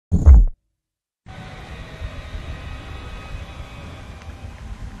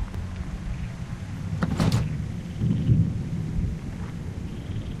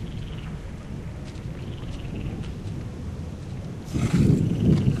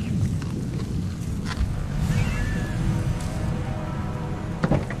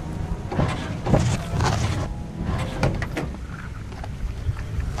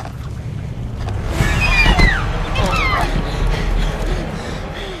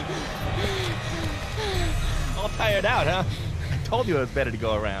tired out, huh? I told you it was better to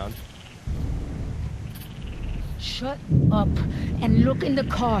go around. Shut up and look in the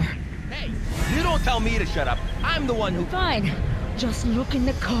car. Hey, you don't tell me to shut up. I'm the one who... Fine. Just look in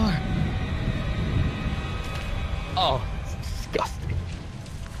the car. Oh, it's disgusting.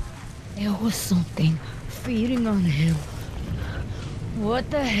 There was something feeding on him. What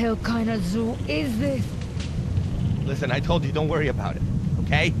the hell kind of zoo is this? Listen, I told you don't worry about it,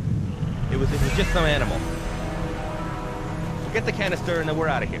 okay? It was just some animal. Get the canister and then we're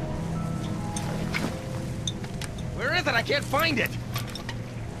out of here. Where is it? I can't find it.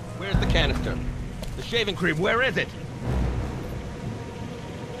 Where's the canister? The shaving cream, where is it?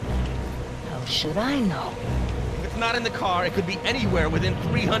 How should I know? If it's not in the car, it could be anywhere within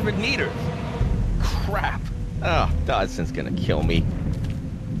 300 meters. Crap. Oh, Dodson's gonna kill me.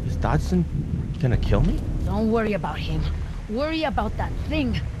 Is Dodson gonna kill me? Don't worry about him. Worry about that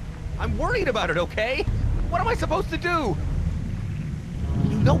thing. I'm worried about it, okay? What am I supposed to do?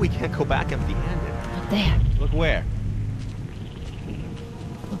 You know we can't go back empty-handed. Up there. Look where?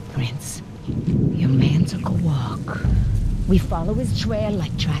 Footprints. Your man took a walk. We follow his trail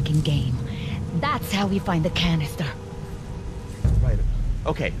like tracking game. That's how we find the canister. Right.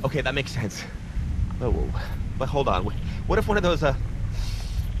 Okay, that makes sense. But hold on. What if one of those,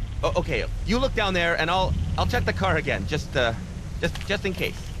 okay, you look down there and I'll check the car again, just in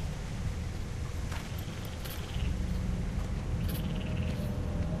case.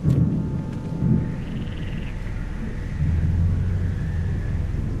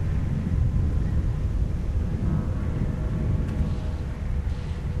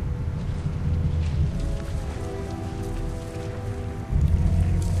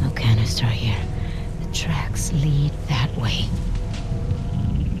 No canister here. The tracks lead that way.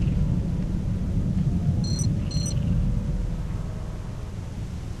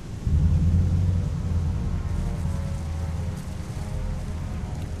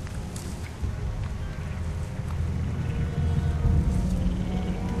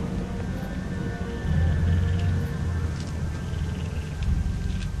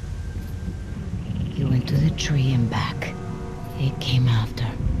 You went to the tree and back. It came after.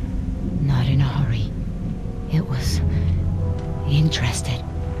 Not in a hurry. It was interested.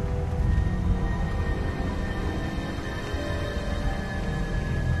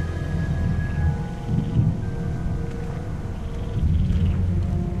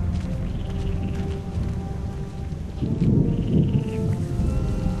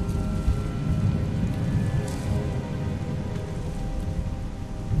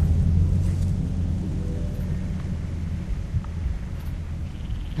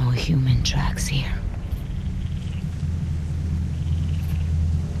 No human tracks here.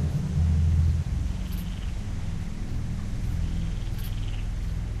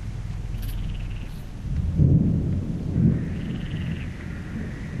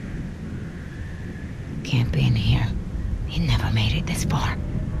 Can't be in here. He never made it this far.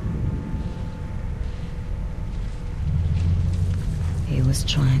 He was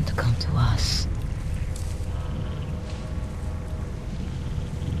trying to come to us.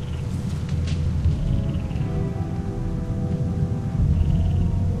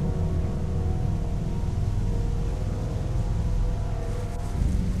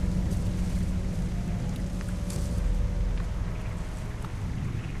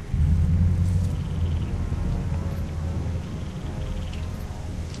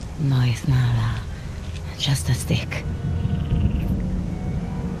 No, it's not, just a stick.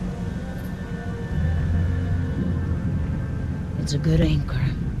 It's a good anchor.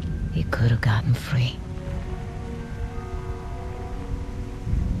 He could have gotten free.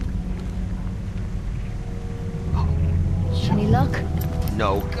 Any luck?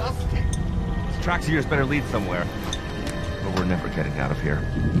 No. These tracks of yours better lead somewhere. But we're never getting out of here.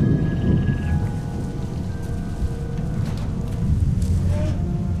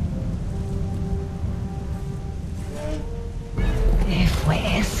 Fue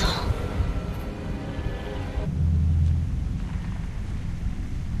eso?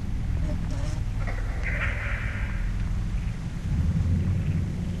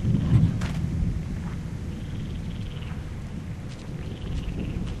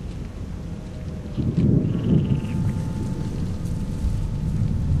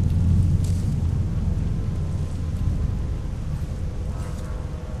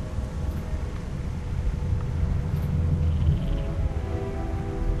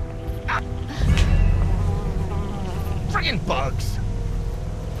 Bugs!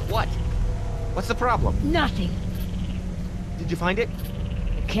 What? What's the problem? Nothing. Did you find it?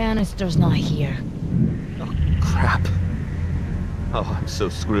 The canister's not here. Oh, crap. Oh, I'm so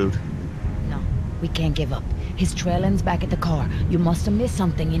screwed. No, we can't give up. His trail ends back at the car. You must have missed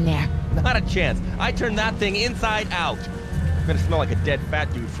something in there. Not a chance. I turned that thing inside out. I'm gonna smell like a dead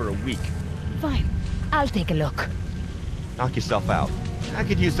fat dude for a week. Fine. I'll take a look. Knock yourself out. I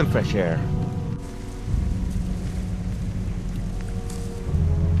could use some fresh air.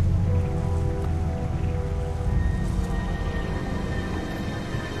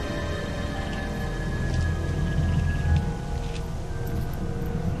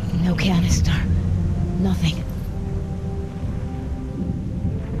 No canister. Nothing.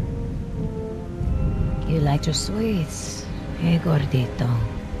 You liked your sweets, eh, gordito?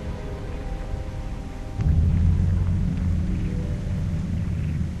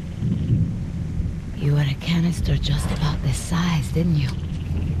 You had a canister just about this size, didn't you?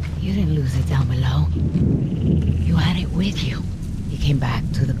 You didn't lose it down below. You had it with you. He came back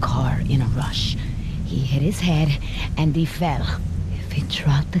to the car in a rush. He hit his head, and he fell. If he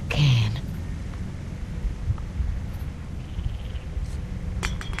dropped the can...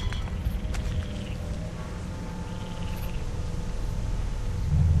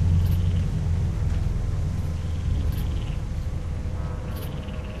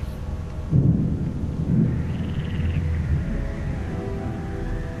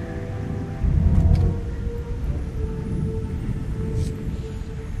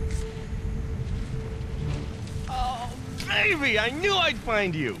 Baby, I knew I'd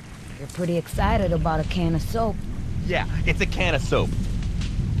find you! You're pretty excited about a can of soap. Yeah, it's a can of soap.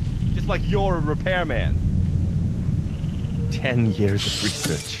 Just like you're a repairman. 10 years of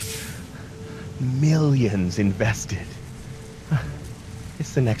research. Millions invested.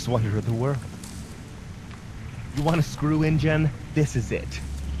 It's the next wonder of the world. You want a screw engine? This is it.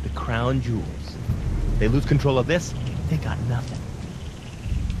 The crown jewels. They lose control of this, they got nothing.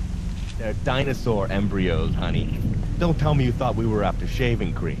 They're dinosaur embryos, honey. Don't tell me you thought we were after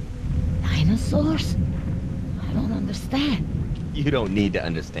shaving cream. Dinosaurs? I don't understand. You don't need to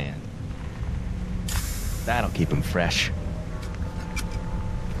understand. That'll keep them fresh.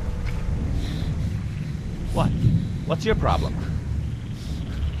 What? What's your problem?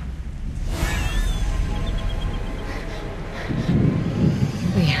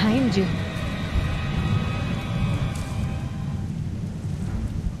 Behind you.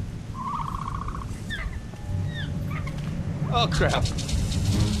 Oh, crap. Is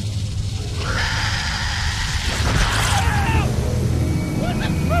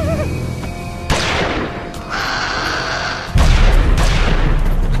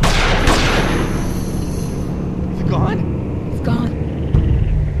it gone? It's gone.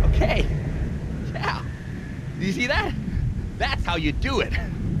 Okay. Yeah. Do you see that? That's how you do it.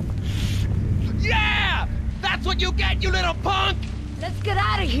 Yeah! That's what you get, you little punk! Let's get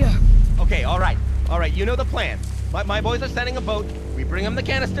out of here. Okay, all right. All right, you know the plan. My boys are sending a boat. We bring them the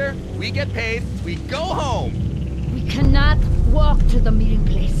canister. We get paid. We go home. We cannot walk to the meeting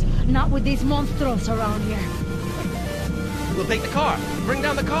place. Not with these monsters around here. We'll take the car. Bring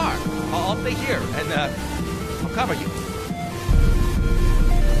down the car. I'll stay here, and I'll cover you.